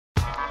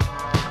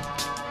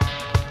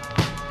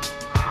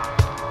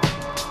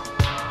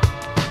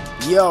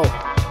Yo,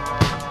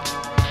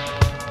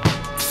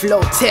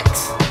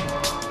 Flowtecs,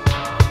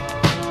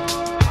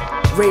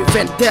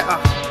 Vendetta,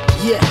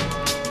 yeah.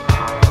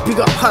 Big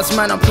up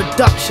Husman on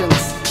productions,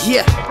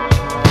 yeah.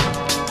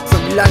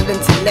 From London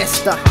to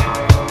Leicester.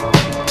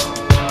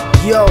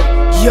 Yo,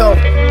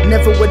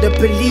 never would have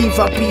believed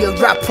I'd be a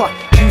rapper.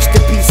 Used to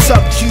be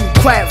subdued,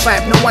 quiet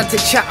vibe, no one to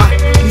chatter.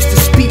 Used to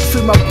speak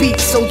through my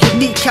beats, so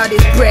unique how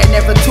this brain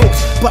never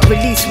talks, but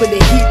release with the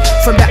heat.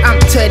 From the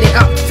amp, turn it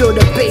up, feel the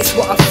bass,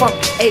 what a funk.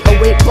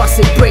 808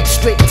 busting, break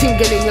straight,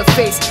 tingle in your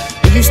face.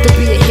 I used to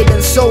be a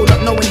hidden soul,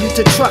 not knowing who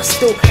to trust.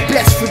 Still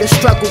blessed through the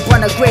struggle,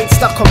 one of great,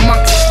 stuck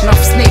amongst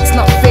enough snakes,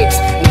 not fakes,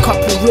 and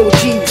couple real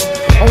G's.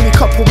 Only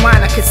couple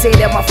mine, I could say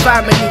they're my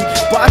family,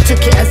 but I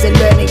took it as a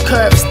learning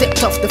curve,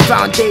 stepped off the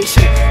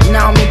foundation.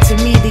 Now I'm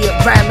intermediate,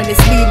 rhyming is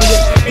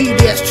lenient.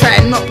 Idiots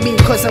try and knock me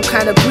cause I'm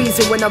kinda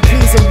breezy. When I'm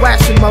pleasing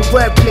wives with my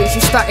wordplay,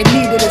 she started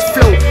needing this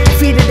flow,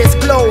 feeding this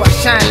glow. I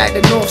shine like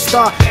the North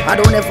Star, I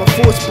don't ever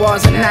force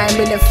bars. A 9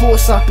 million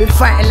forcer, been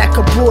fighting like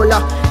a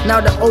brawler.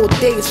 Now the old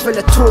days full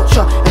of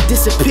torture have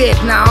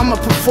disappeared, now I'm a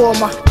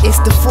performer.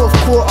 It's the 4th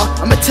quarter,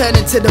 I'ma turn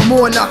into the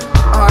mourner.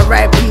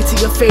 R.I.P. to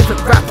your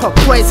favorite rapper,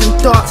 poison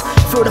darts.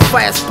 Feel the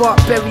fire spark,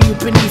 bury you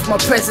beneath my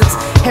presence.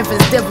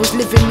 Heaven's devils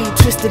live in me,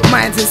 twisted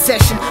minds in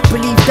session.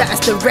 Believe that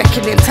it's the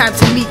reckoning, time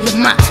to meet your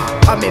match.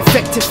 I'm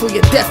infected for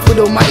your death with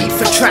all my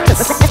ether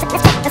tracks.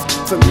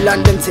 From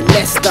London to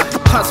Leicester,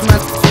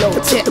 Husman,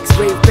 Flowtecs,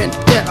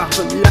 Vendetta.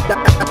 From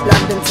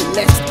London to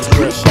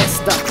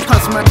Leicester,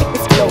 Husman,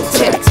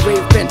 Flowtecs,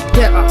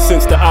 Vendetta.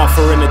 Since the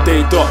alpha and the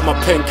day dot, my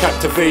pen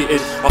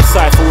captivated. I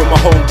cypher with my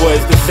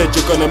homeboys, they said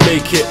you're gonna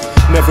make it.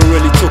 Never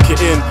really took it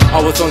in, I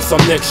was on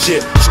some next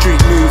shit. Street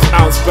moves,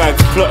 ounce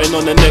bags, plotting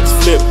on the next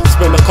flip.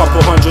 Spend a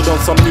couple hundred on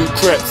some new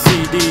crep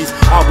CDs.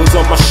 Albums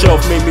on my shelf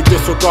made me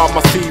disregard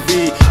my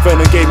CV.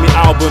 Venna gave me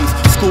albums,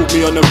 schooled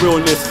me on the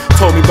realness.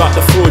 Told me about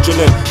the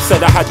fraudulent, said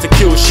I had to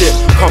kill shit.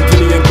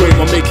 Company and great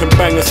were making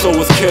bangers, so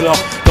was killer.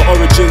 The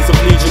origins of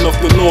Legion of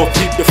the North,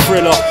 keep the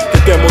thriller. The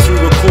demos we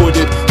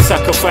recorded,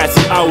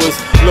 sacrificing hours.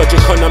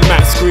 Logic on the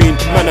mat screen,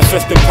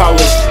 manifesting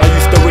powers. I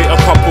used to rate a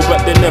couple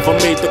but they never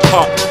made the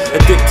cut.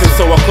 Addicted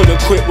so I couldn't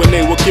quit when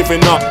they were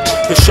giving up.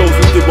 The shows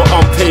we did were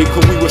unpaid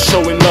cause we were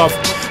showing love.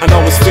 And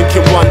I was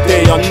thinking one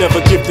day I'll never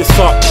give this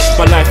up.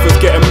 My life was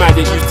getting mad,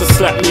 it used to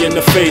slap me in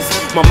the face.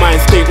 My mind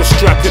state was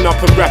strapping up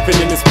and rapping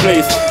in this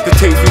place. The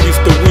tapes we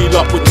used to wheel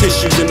up with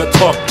tissues in the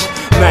top.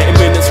 90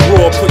 minutes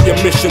raw, put your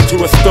mission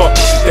to a stop.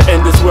 The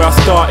end is where I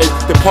started,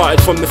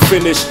 departed from the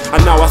finish.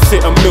 And now I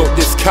sit and milk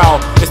this cow,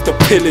 it's the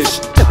pillage.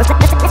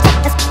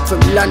 From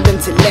London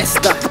to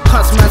Leicester,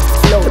 Husman,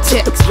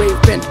 Flowtecs,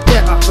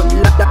 Vendetta. From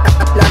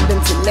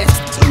London to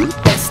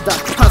Leicester,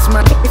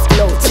 Husman,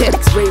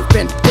 Flowtecs,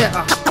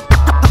 Vendetta.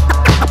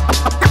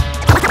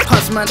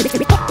 Husman,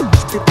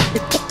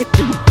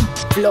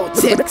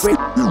 Flowtecs,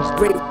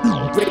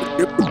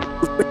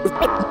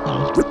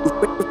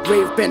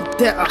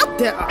 Vendetta.